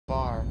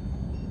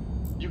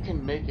you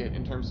can make it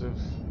in terms of,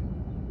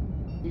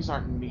 these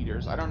aren't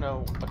meters. I don't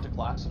know what to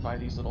classify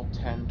these little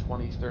 10,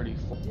 20, 30,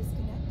 40.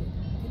 Disconnected.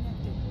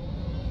 Connected.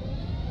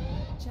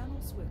 Channel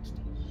switched.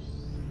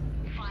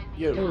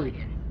 Yo.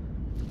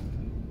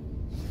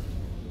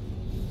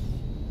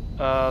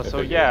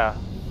 So yeah,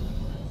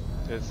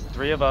 there's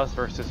 3 of us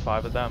versus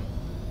 5 of them.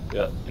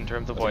 Yeah. In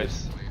terms of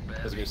voice.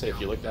 I was gonna say, if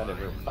you look down in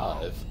room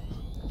 5,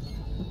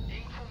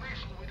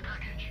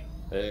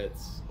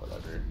 it's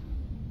whatever.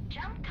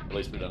 At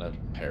least we don't have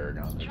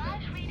Paragon in there.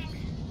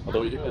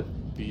 Although we do have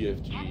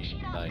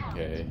BFG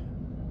 9K.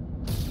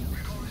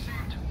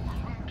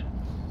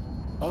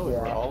 Oh,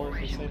 we're all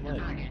in the same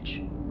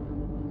lane.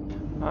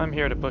 I'm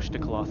here to push the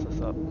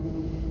Colossus up.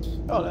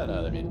 Oh,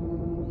 no, I mean...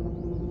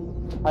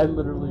 I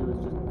literally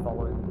was just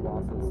following the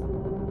Colossus.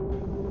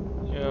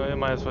 You know, you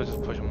might as well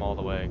just push them all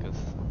the way, because,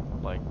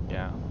 like,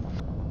 yeah.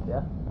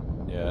 Yeah?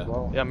 Yeah.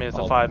 Well, Yeah, I mean, it's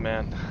a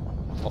 5-man.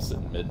 I'll sit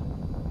in mid.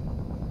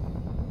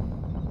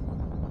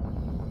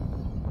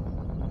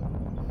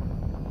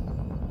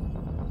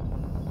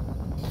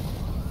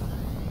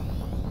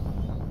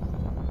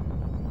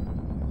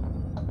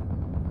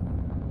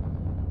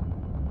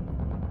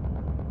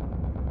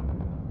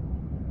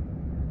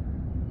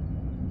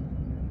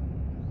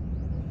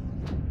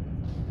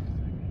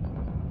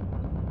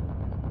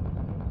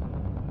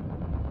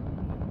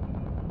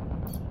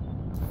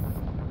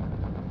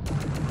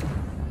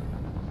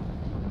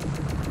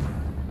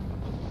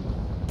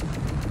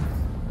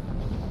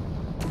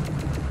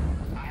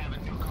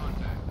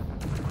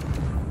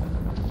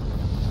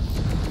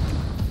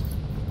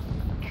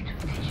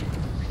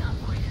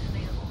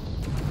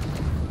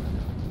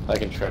 I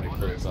can try to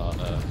cruise on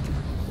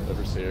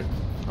Overseer.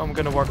 I'm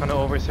gonna work on the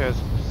Overseer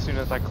as soon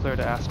as I clear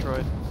the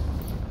asteroid.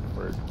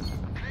 Word.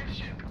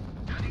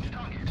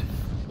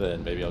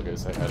 Then maybe I'll go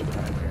say hi to the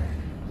Pioneer.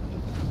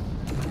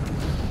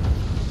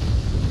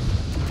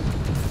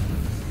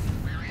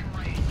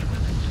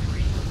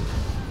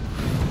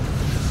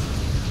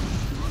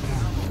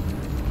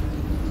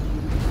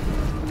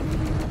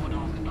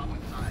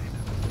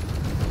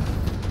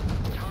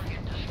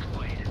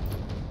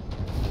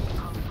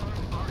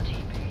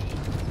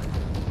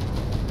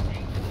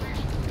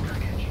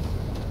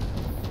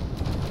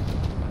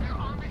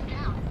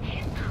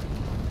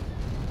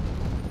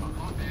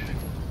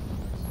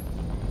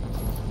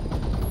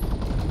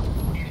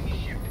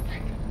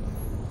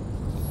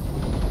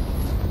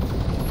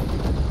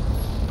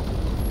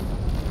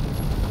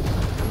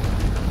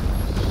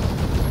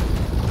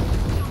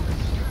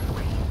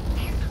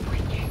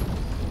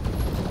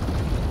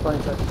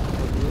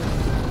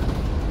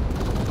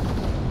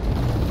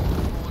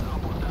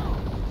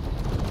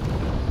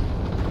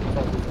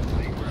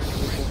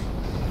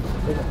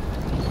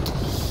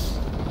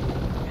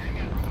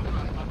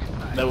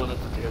 No one up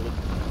for Caleb.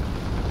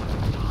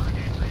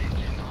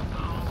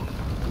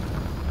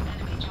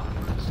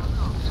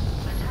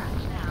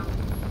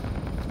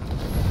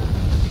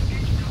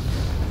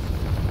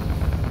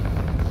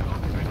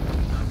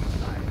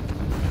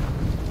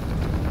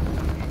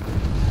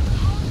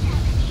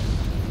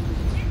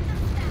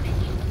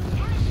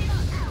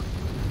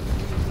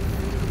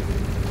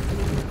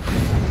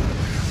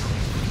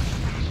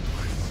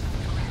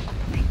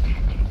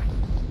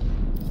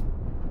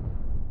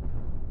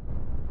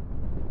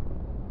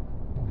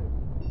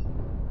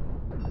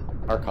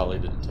 Our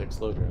colleague didn't take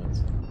slow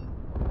drones.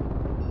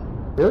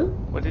 Really?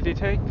 What did he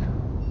take?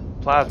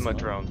 Plasma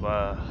drones.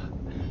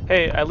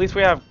 Hey, at least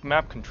we have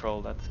map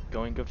control. That's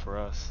going good for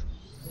us.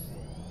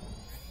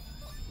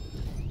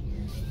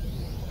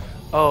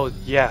 Oh,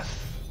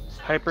 yes.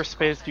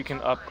 Hyperspace you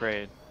can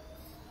upgrade.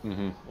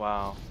 Mm-hmm.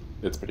 Wow.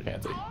 It's pretty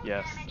fancy.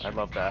 Yes, I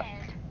love that.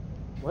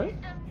 What?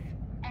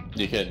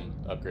 You can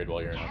upgrade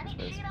while you're in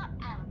hyperspace.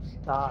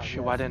 Ah, Shoot,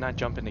 yes. why didn't I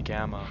jump into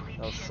Gamma?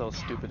 That was so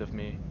stupid of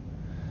me.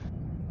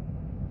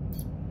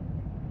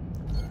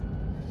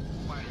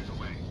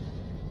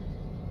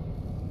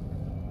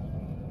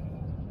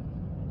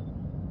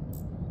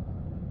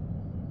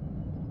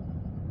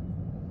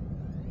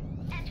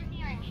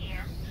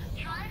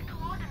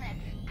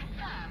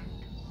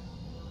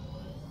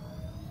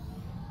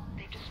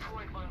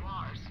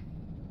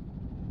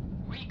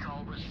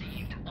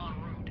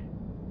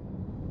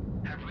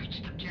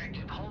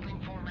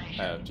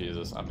 Oh,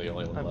 Jesus, I'm the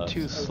only one I'm left.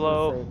 too I was gonna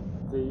slow.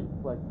 say,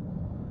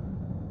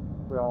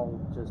 we all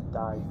just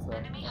died, so.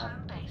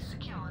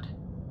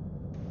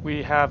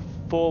 We have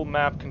full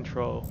map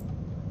control.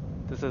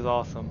 This is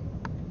awesome.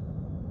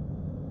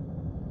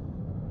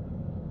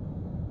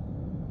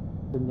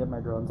 Didn't get my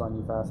drones on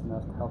you fast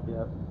enough to help you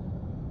out.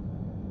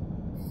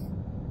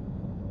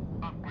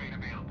 Upgrade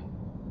available.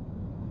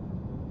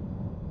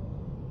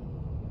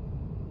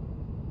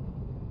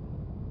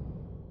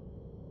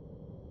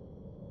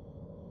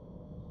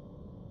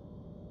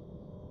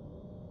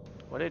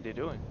 What are they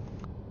doing?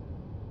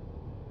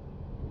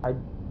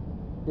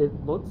 It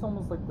looks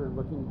almost like they're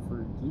looking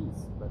for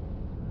geese, but.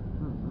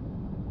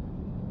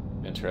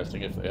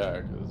 Interesting if they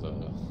are, because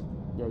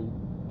Yeah.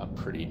 I'm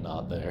pretty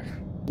not there.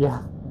 Yeah,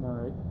 I know,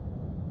 right?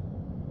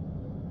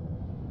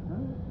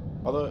 Alright.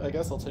 Although, I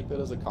guess I'll take that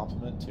as a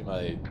compliment to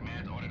my,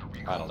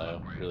 I don't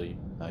know, really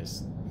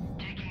nice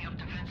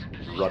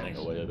running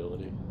away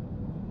ability.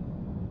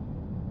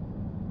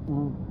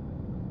 Mm.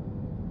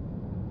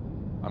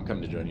 I'm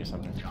coming to join you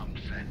somewhere.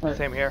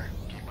 Same here.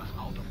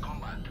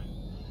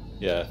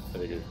 Yeah, I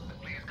figured.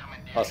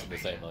 Us in the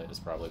same lane is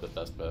probably the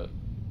best bet.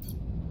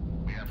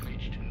 We have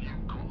reached new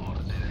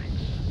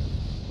coordinates.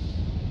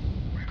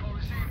 Recall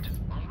received.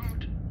 En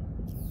route.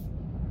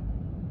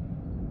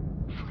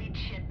 Fleet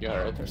ship. You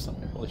alright there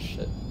somewhere? Holy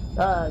shit.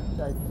 I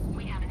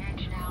We have an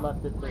edge now.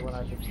 left it for when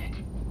I could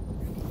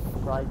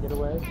try get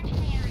away.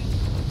 Engineering.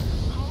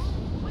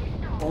 Home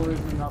with Only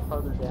reason not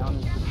farther down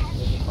is to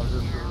make it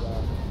harder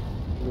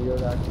for Leo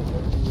to actually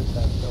hit me with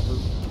that silver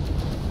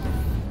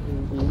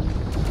beam.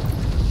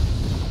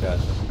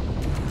 Gotcha.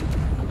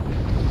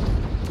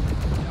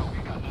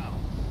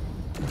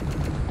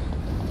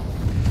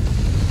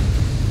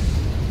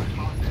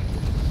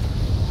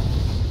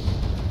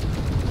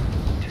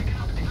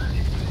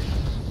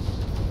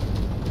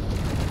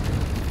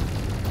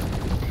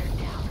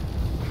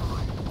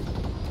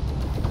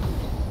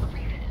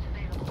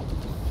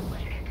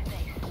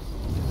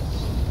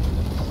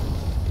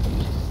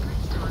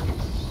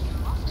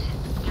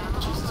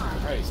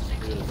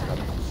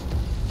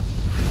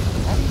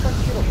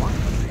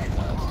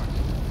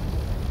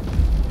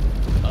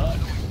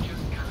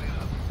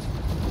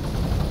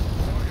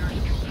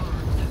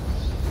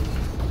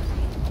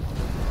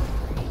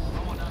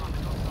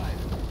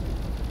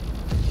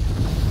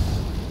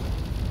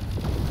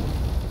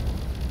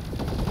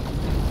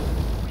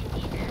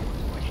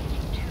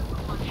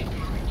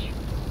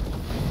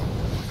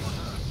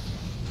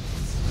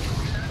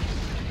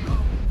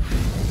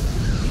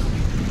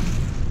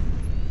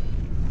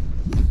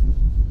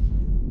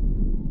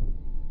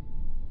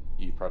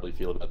 Probably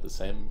feel about the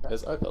same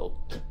as I felt.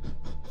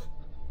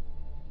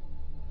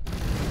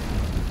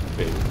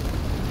 Baby.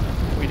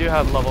 We do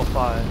have level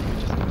 5.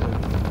 We just need to,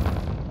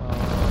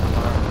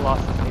 our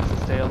Colossus needs to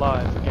stay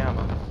alive for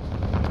Gamma.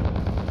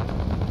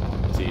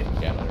 Is he in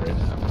Gamma right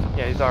now?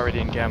 Yeah, he's already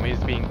in Gamma.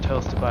 He's being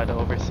toasted by the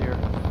Overseer.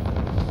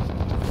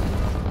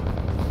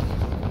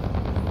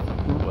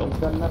 Well, He's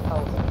got enough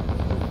health.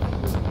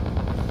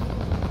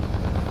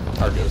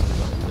 our ghost is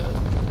already dead.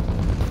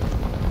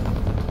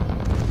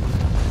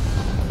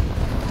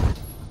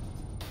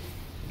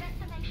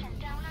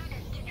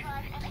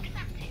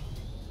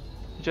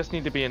 You just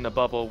need to be in the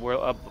bubble. We're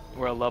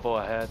a level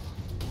ahead.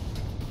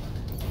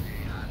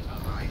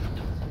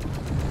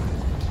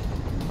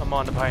 I'm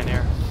on the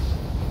Pioneer.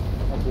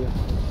 I do.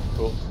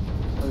 Cool.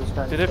 I'm just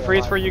trying to Did it stay freeze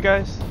alive. for you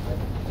guys?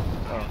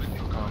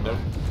 Oh, nope.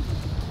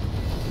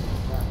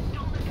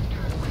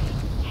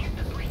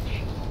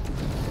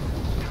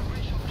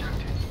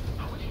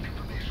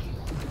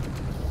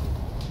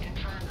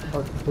 Oh,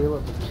 it's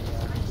Caleb.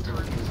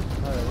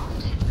 Alright.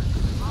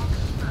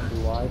 Be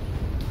wide.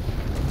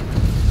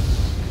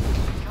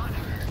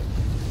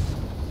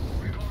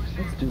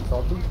 That's too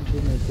salty. You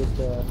gave me a good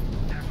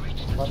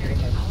lot of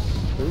my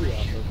food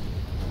out there.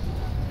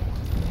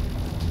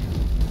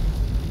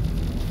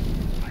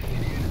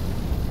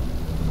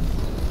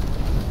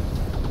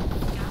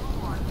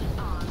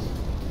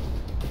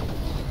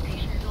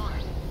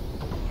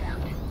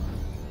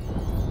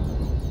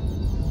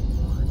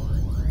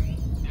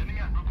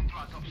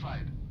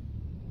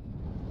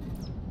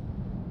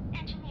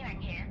 Engineering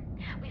here.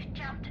 We've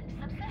jumped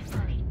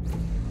successfully.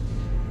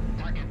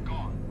 Target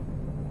gone.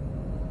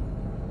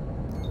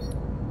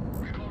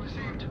 Recall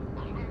received.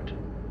 En route.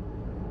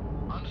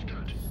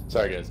 Understood.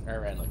 Sorry guys, I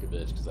ran like a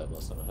bitch because I've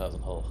less than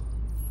 1,000 hull.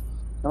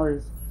 No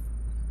worries.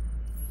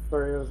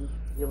 Sorry I wasn't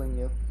healing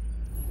you.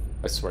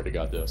 I swear to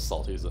God, those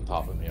salties on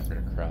top of me, I'm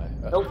gonna cry.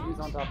 Nope, he's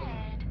on top of me.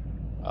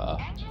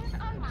 Engines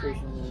I'm online.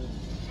 chasing you.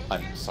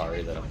 I'm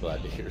sorry that I'm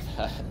glad to hear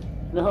that.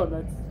 No,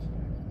 that's...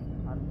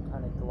 I'm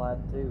kind of glad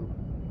too,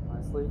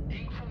 honestly.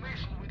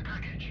 Information with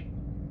package.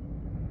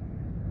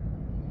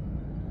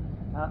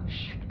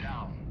 Ship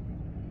down.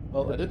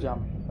 Well, I Good didn't,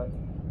 jump, but...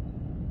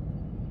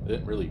 I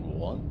didn't really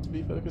want to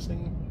be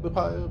focusing the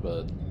Pio,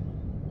 but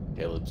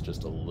Caleb's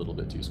just a little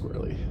bit too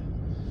squirrely.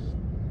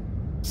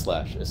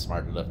 Slash is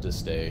smart enough to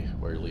stay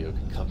where Leo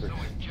can cover. So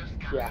it just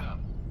got Yeah.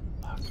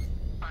 up.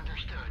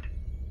 Understood.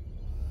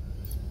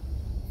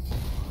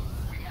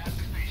 We have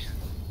the station.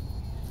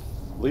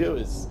 Leo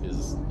is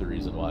the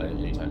reason why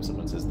anytime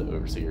someone says the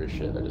Overseer is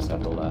shit, I just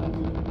have to laugh.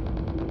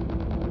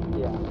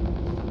 Yeah.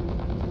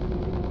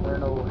 I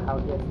don't know how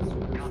he has the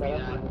super setup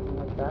or anything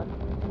like that.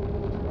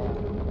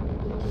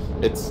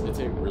 It's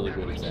a really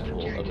good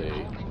example of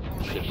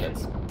a ship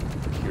that's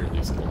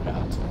purely skill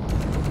capped.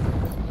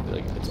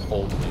 Like, it's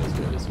only as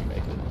good as you make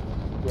it.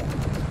 Yeah.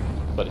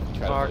 But if you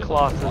try Our to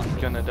Colossus is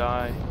gonna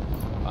die.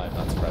 I'm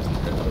not surprised you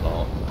crit at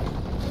all.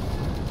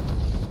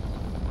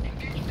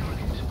 Engage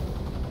target.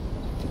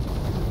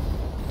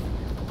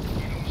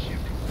 Getting ship.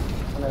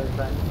 Another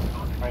friend.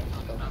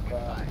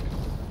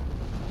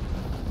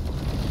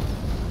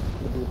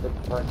 Maybe a bit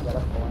before I get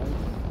up going.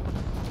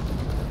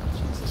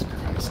 Jesus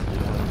Christ,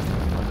 Leo.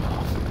 Fuck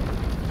off.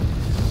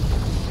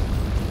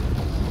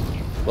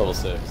 Level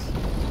 6.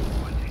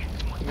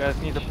 You guys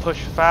need to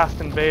push fast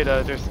in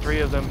beta. There's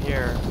 3 of them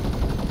here.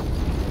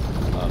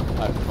 I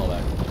have to call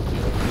back.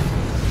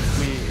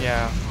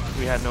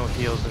 We had no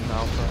heals in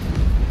alpha.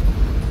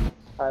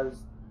 I was,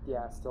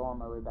 yeah, still on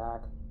my way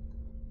back.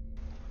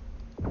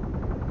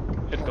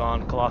 It's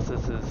gone.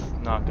 Colossus is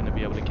not going to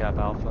be able to cap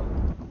alpha.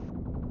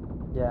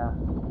 Yeah.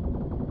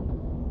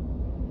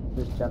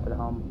 Just jumping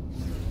home.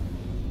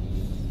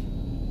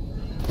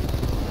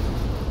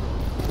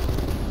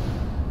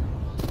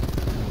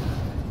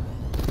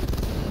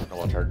 I'll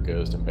watch our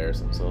ghost embarrass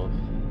himself.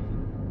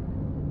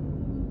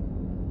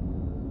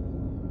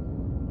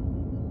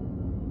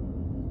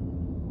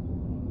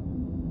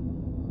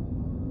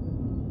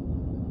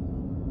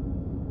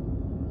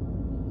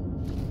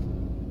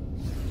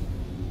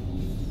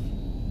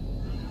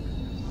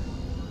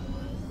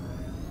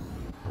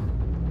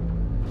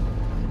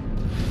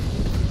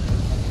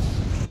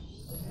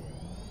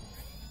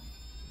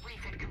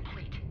 Refit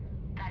complete.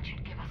 That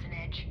should give us an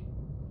edge.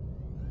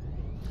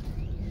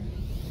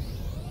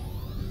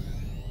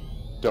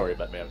 Don't worry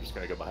about me, I'm just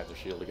gonna go behind the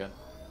shield again.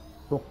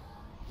 Cool.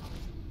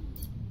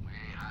 We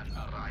have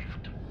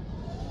arrived.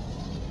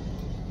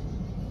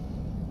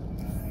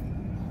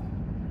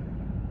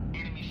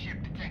 Enemy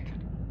ship detected.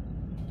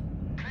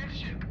 Clear the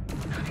ship.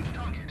 Cutting to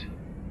target.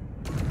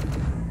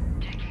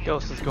 Taking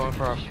Ghost is going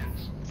for our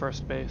positions.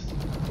 first base.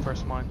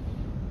 First mine.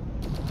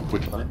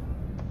 Which one?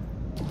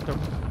 The-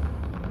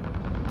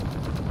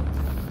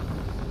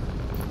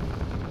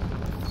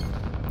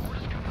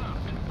 Orders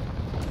confirmed.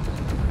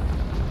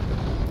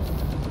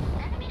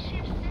 Enemy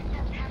ship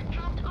systems have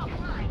dropped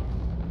offline.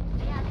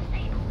 They are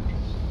disabled.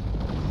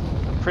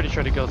 I'm pretty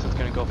sure the ghost is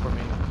going to go for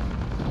me.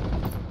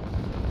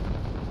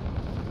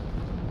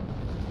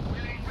 We're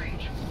in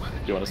range.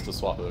 Do you want us to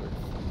swap over?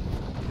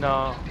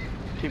 No,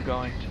 keep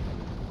going.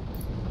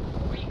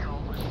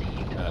 Recall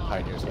received.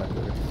 Pioneer's back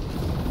there.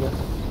 Yep.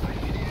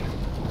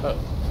 Oh,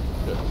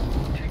 good.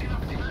 Taking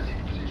up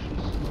defensive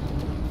positions.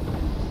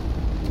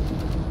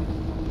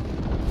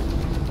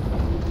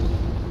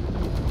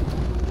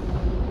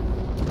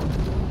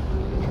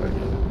 Try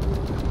again.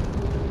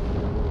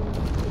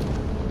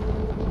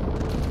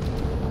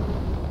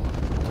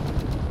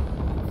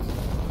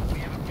 We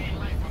have a green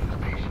light from the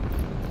station.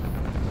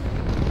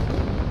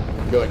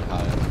 Going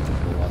high. A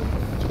lot of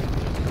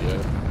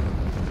yeah.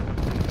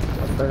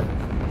 That's fair.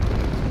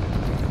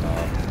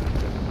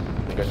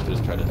 I think I should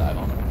just try to dive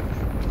on him.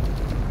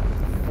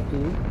 Up to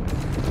you.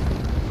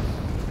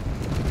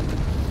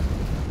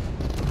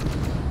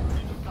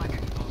 Back in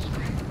full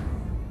screen.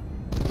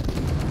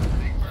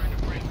 Big burn of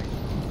friendly.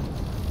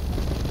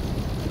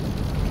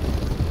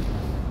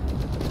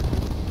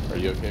 Are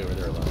you okay over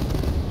there alone?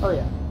 Oh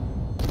yeah.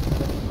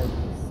 I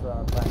just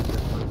flying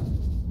here first.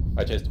 I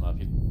chased him up.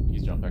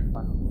 He's jumping.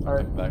 Fine. All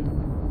right. Coming back.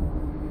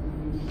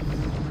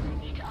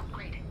 Need to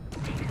upgrade.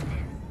 Take us in.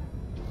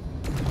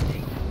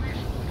 Take the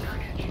risk with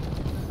package.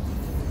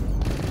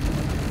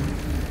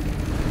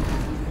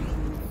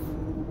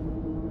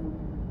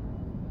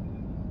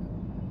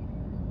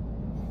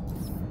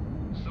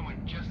 Someone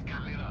just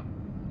got lit up.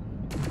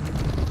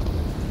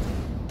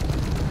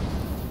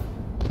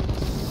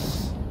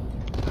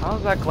 How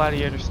is that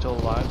gladiator still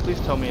alive? Please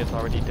tell me it's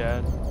already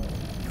dead.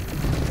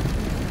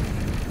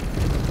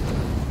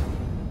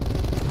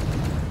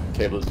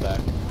 Cable is back.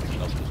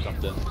 Someone else just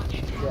jumped in.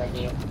 Yeah,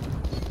 yeah.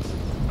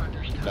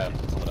 Understood. No,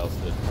 someone else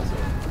did also.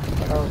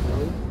 Oh,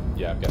 really?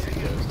 Yeah, I'm guessing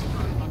ghost.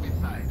 Up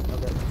inside.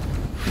 Okay.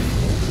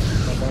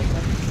 My bad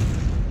then?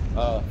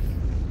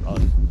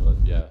 But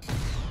yeah.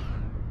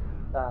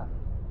 Ah.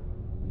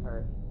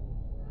 Alright.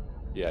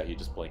 Yeah, he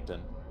just blinked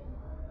in.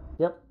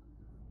 Yep.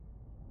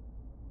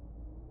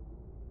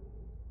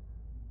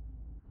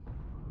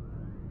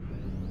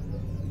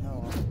 Oh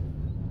well.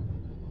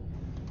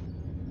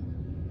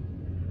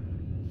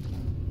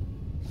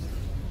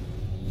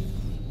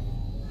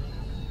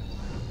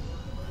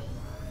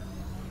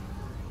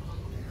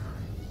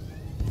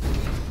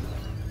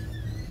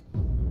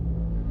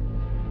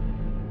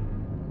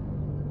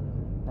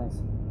 Nice.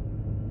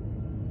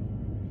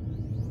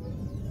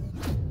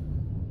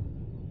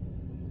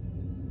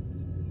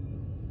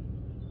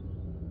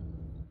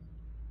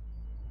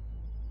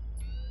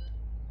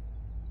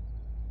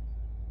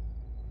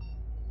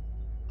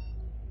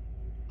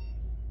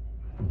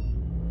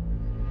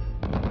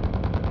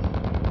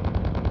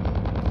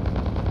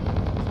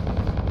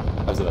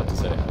 I was about to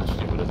say, how much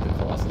do you would if the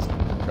Colossus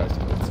tries to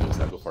commit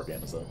suicide before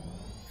game is up?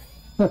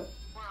 We're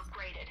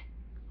upgraded.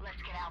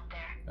 Let's get out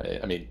there.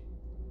 I mean,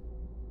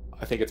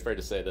 I think it's fair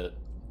to say that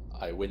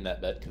I win that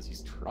bet because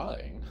he's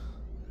trying.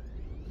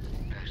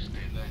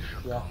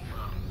 Yeah.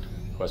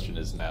 Question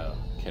is now,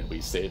 can we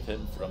save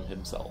him from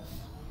himself?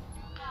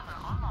 Camera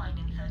online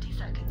in 30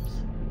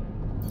 seconds.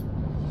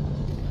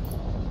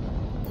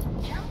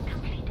 Jump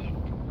completed.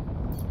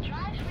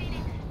 Drive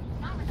readings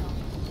nominal.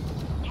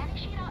 Can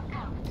sheet out.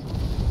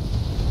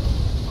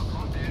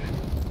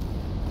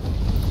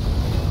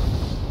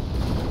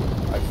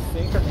 I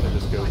think I'm gonna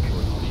just go for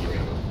Leo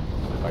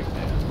if I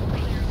can.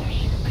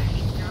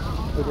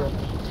 Okay.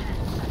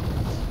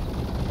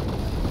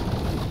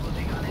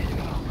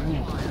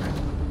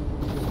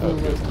 Oh,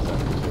 Ghost is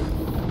after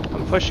too.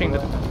 I'm pushing the.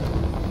 Camera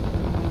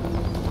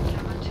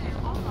 2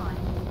 online.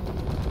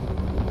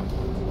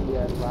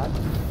 Yeah, black.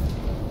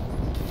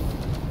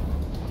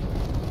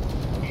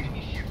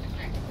 Enemy ship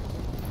detected.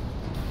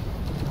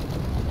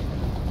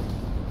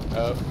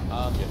 Oh,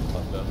 I'm getting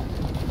fucked up.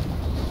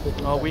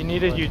 Oh, we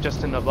needed you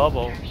just in the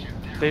bubble.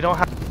 They don't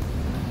have.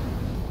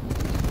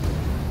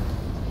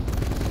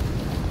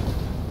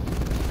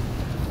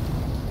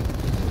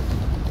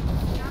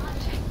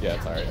 Yeah,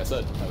 it's alright. I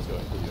said I was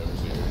going for the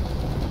overseer,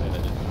 and I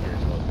didn't hear it.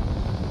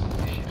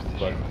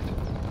 But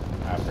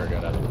after I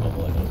got out of the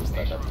bubble, I noticed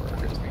that that's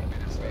where it is.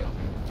 So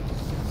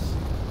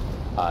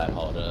I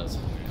apologize.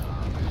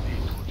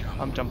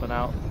 I'm jumping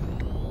out.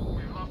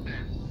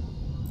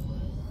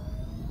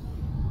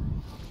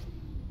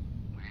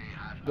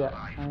 Yeah,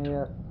 I'm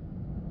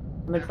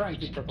gonna try and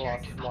keep the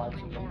Colossus alive a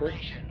little bit.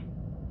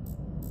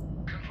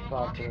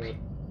 Probably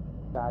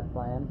bad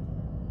plan.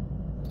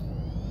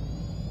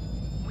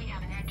 We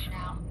have an edge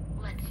now.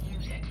 Let's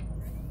use it.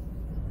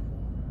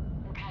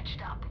 We're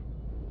patched up.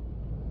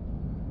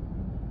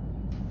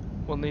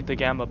 We'll need the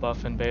gamma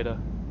buff in beta.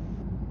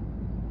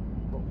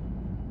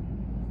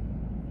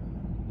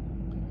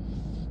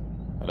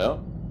 I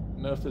don't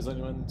know if there's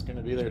anyone that's going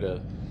to be there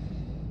to.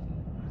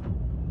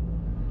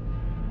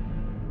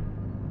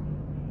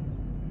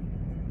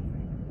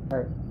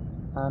 Alright,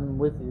 I'm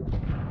with you.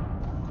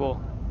 Cool.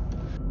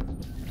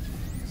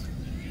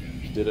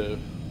 Ditto.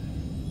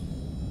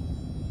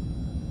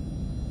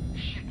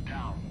 Ship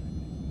down.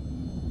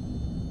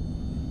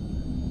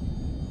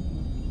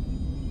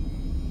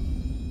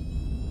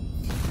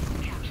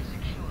 Capture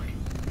secured.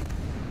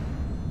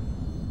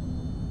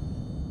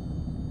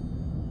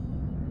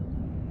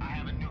 I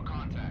have a new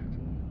contact.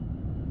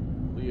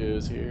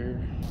 Leo's here.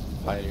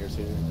 Pioneer's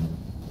here.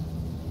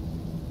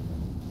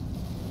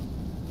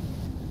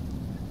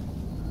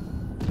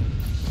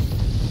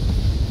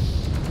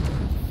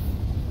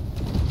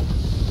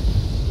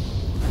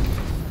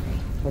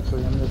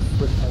 Actually, I'm gonna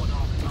switch my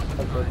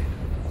headset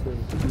to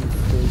use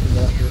stage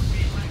after.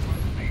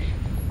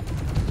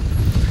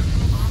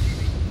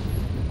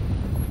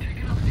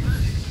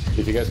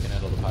 If you guys can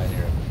handle the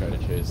Pioneer, I'm going to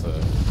try to chase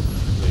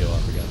Leo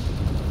off again.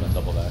 And then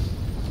double back.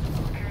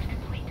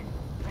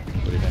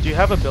 What do you think? Do you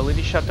have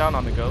ability shutdown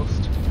on the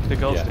ghost? The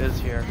ghost Yeah. is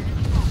here.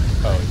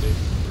 Oh, I see.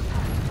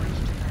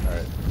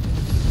 Alright.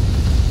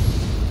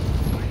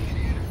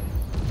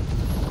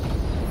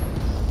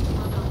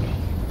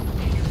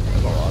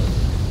 There's a lot of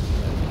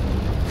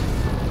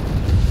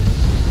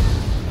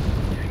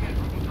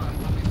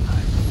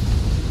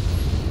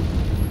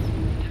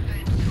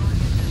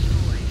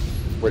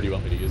Where do you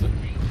want me to use it?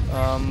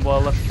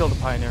 Well, let's kill the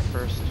pioneer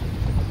first.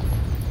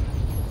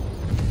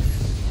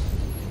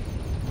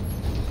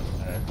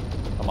 Alright.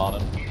 I'm on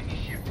him.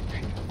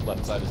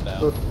 Left side is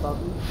down. Both above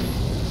you.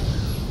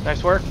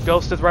 Nice work.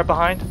 Ghost is right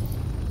behind.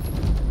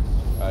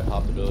 I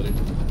popped ability.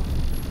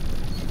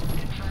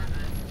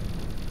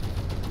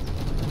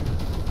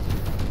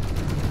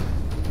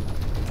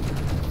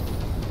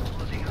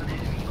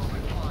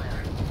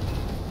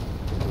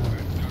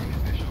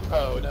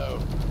 Oh no.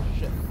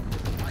 Shit.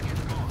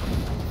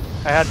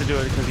 I had to do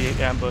it because he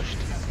ambushed.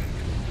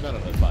 No,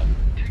 that's fine.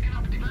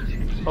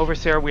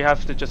 Overseer, we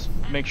have to just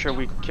make sure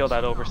we kill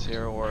that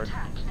overseer or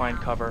find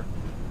cover.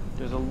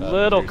 There's a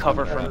little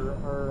cover from.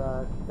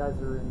 Our guys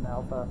are in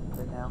alpha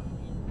right now.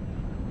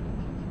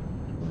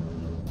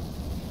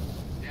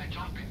 Yeah,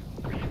 jumping.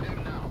 Read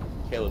them now.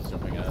 Caleb's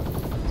jumping out. So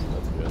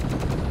that's good.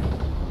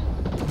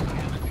 I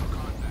have a new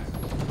contact.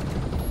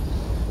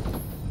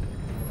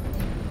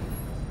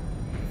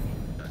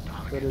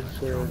 But it's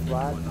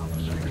black.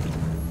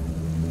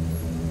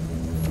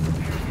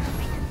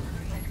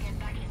 Let's get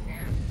back in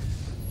there.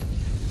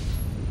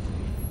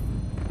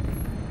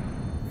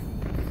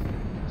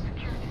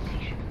 Secure the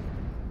station.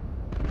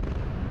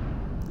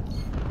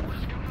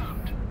 Orders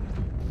confirmed.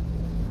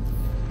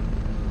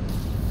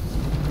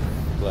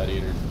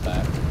 Gladiator's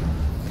back.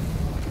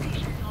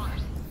 Station is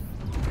ours.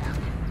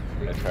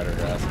 I tried to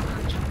grasp.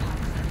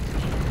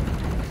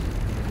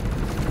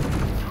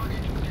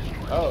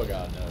 Oh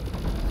god, no.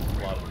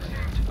 A lot of them.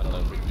 I don't know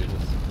if we can do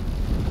this.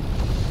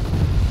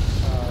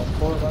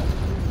 4 of us.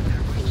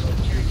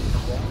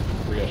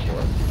 We got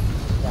 4.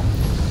 Yeah.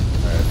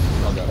 Alright,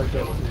 I'll go.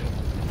 Okay.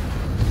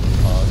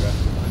 I'll go.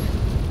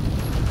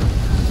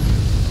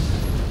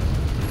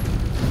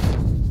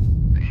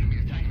 The enemy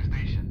is attacking the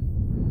station.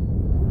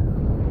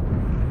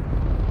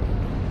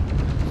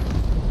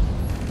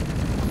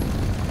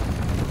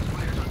 Those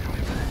players are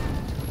coming back.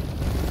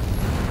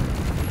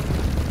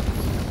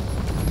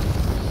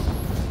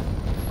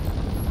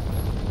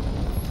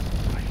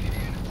 I see the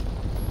enemy.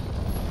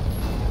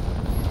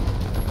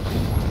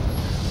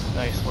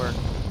 Nice work.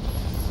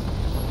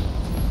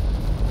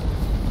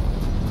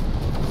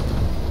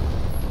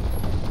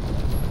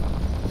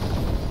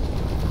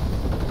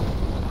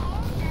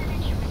 All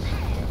damage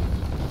repaired.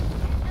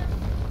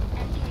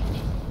 System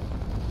engaged.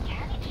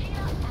 Can it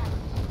shield us?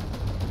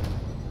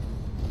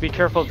 Be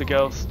careful of the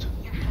ghost.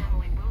 Your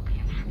family will be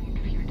informed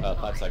of your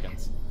 5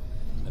 seconds.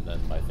 And then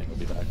my thing will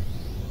be back.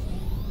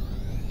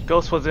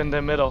 Ghost was in the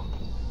middle.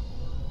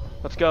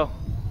 Let's go.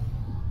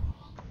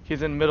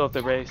 He's in the middle of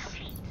the race.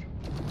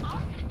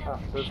 Ah,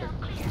 perfect.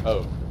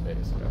 Oh, the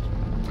base. Gotcha.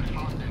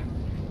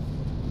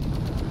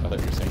 I thought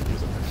you were saying he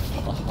was a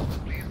fall.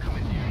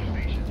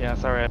 Yeah,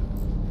 it's alright.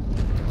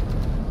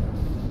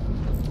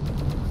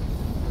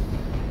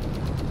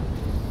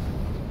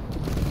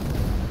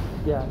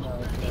 Yeah, no,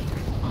 it's good.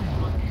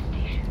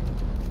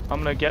 I'm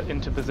gonna get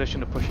into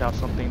position to push out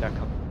something that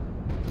comes.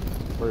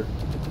 Word.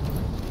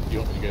 Do you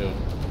want me to go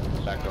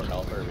backdoor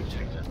help or we can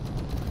try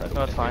to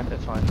No, it's fine. it?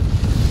 It's fine.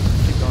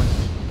 Keep going.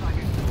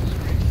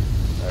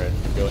 Alright,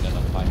 going in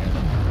on the pioneer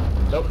then.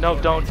 Nope. No,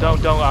 don't.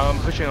 I'm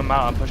pushing him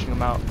out.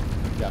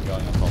 Yeah, I'm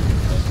going on call.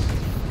 He's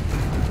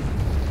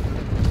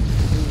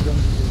going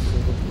to do the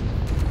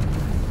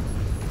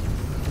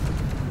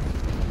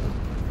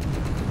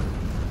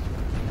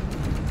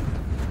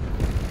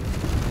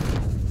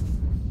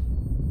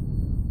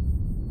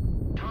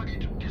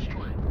Target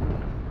destroyed.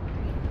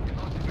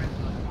 Lost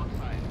defenses on one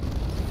side.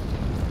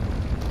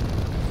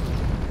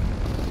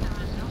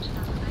 There is not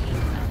enough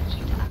available energy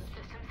to have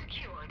system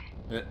secured.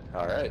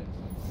 Alright.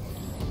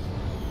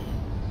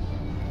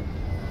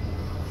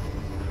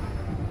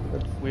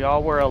 We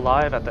all were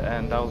alive at the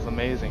end. That was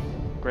amazing.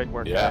 Great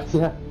work, Yeah. guys.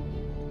 Yeah.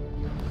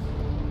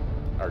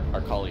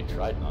 Our colleague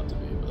tried not to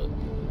be, but...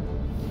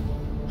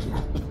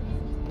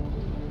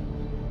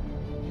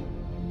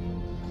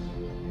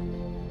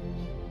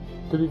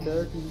 To be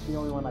fair, he's the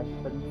only one I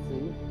couldn't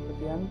see at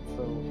the end,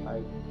 so I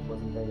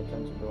wasn't paying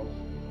attention to him.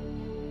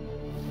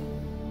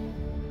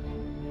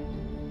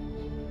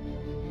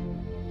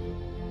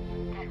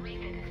 That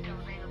refit is still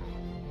available.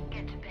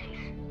 Get to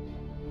base.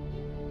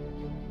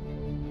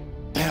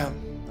 Damn,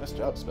 nice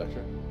job,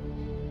 Spectre.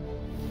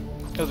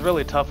 It was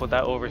really tough with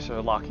that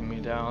overseer locking me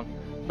down.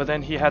 But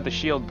then he had the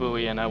shield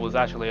buoy, and I was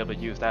actually able to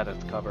use that as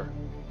cover.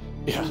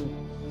 Yeah.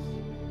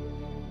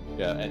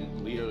 Yeah,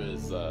 and Leo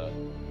is, the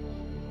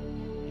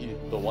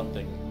one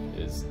thing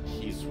is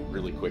he's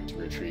really quick to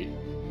retreat.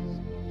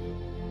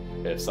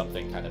 If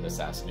something kind of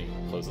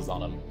assassinating closes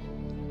on him.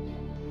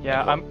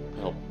 Yeah,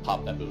 He'll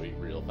pop that buoy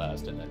real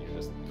fast and then you're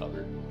just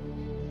covered.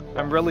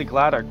 I'm really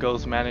glad our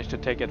ghost managed to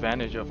take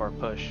advantage of our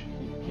push.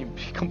 He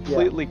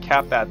completely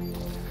capped that,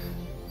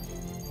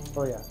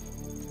 Oh yeah.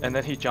 and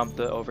then he jumped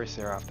the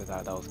overseer after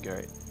that. That was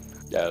great.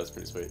 Yeah, that was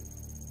pretty sweet.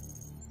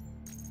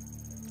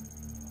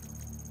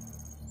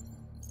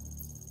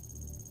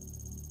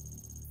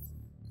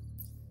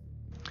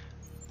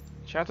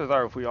 Chances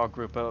are, if we all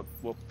group up,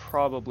 we'll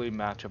probably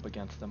match up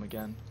against them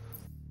again.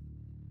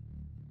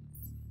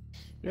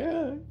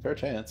 Yeah, fair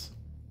chance.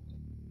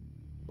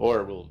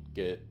 Or we'll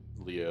get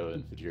Leo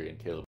and Fajiri and Caleb